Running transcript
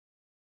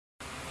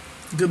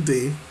Good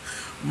day.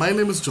 My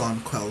name is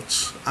John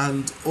Quelch,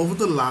 and over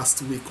the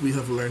last week we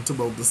have learned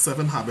about the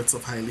 7 Habits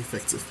of Highly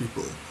Effective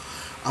People,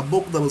 a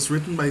book that was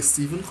written by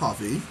Stephen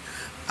Covey.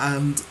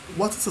 And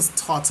what it has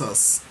taught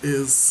us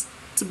is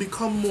to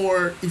become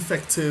more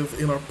effective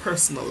in our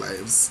personal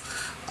lives,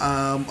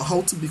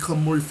 how to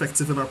become more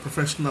effective in our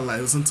professional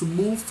lives, and to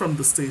move from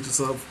the stages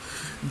of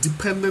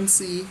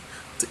dependency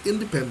to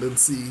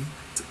independency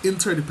to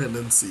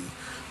interdependency.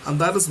 And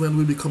that is when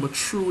we become a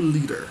true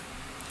leader.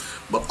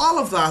 But all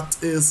of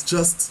that is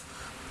just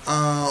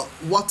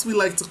what we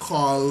like to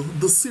call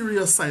the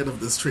serious side of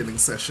this training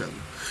session.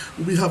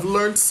 We have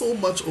learned so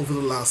much over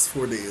the last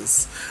 4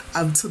 days,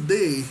 and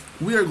today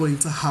we are going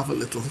to have a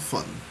little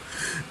fun.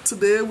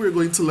 Today we're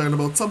going to learn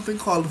about something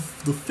called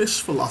the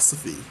Fish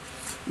Philosophy,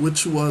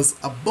 which was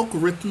a book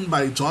written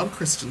by John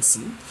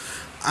Christensen,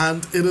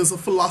 and it is a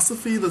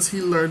philosophy that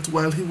he learned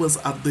while he was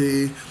at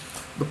the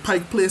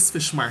Pike Place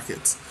Fish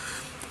Market.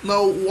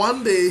 Now,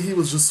 one day he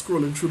was just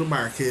scrolling through the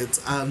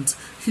market and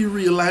he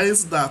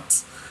realized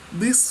that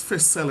these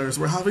fish sellers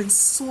were having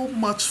so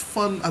much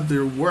fun at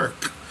their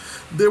work.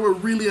 They were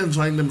really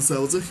enjoying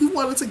themselves, and he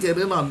wanted to get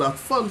in on that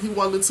fun. He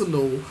wanted to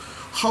know,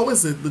 how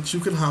is it that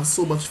you can have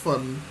so much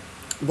fun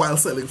while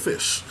selling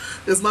fish?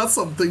 It's not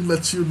something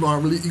that you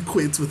normally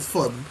equate with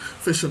fun,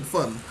 fish and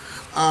fun.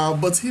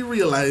 But he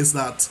realized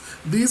that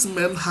these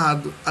men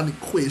had an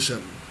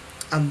equation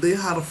and they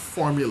had a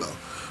formula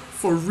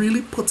for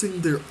really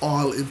putting their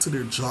all into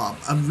their job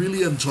and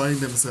really enjoying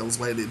themselves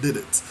while they did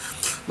it.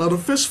 Now, the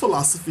fish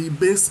philosophy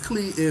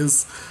basically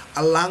is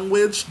a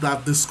language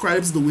that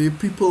describes the way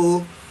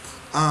people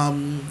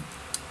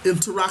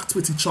interact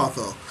with each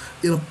other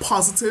in a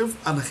positive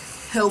and a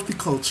healthy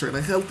culture, in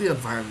a healthy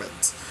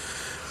environment.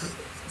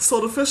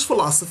 So, the fish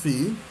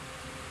philosophy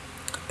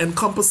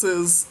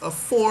encompasses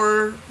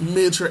 4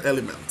 major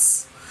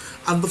elements.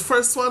 And the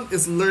first one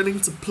is learning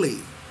to play.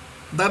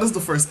 That is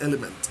the first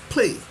element,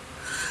 play.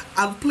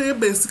 And play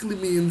basically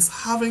means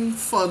having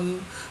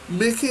fun,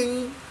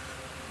 making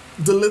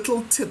the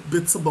little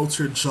tidbits about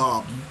your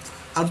job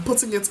and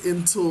putting it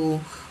into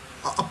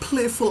a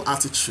playful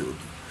attitude.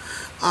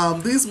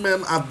 These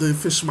men at the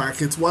fish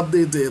market, what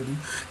they did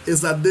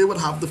is that they would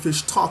have the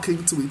fish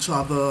talking to each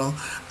other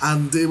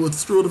and they would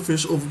throw the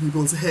fish over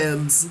people's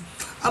heads.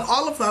 And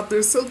all of that,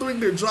 they're still doing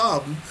their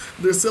job.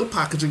 They're still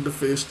packaging the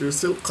fish, they're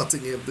still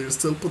cutting it, they're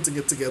still putting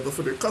it together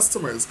for their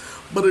customers.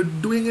 But they're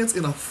doing it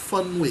in a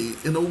fun way,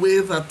 in a way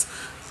that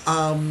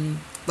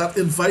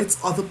invites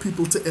other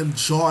people to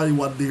enjoy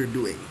what they're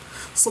doing.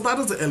 So that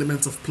is the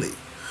element of play.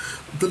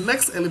 The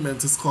next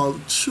element is called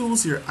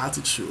choose your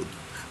attitude.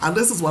 And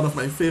this is one of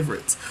my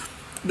favorites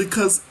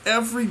because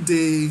every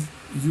day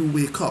you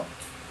wake up,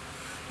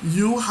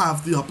 you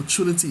have the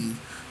opportunity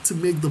to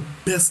make the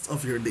best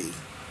of your day.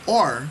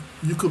 Or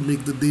you could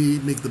make the day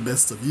make the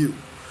best of you.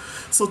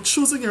 So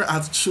choosing your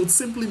attitude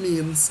simply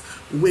means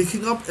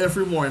waking up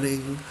every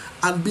morning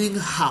and being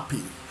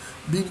happy,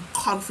 being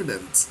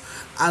confident,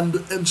 and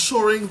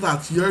ensuring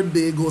that your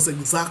day goes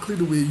exactly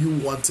the way you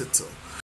want it to.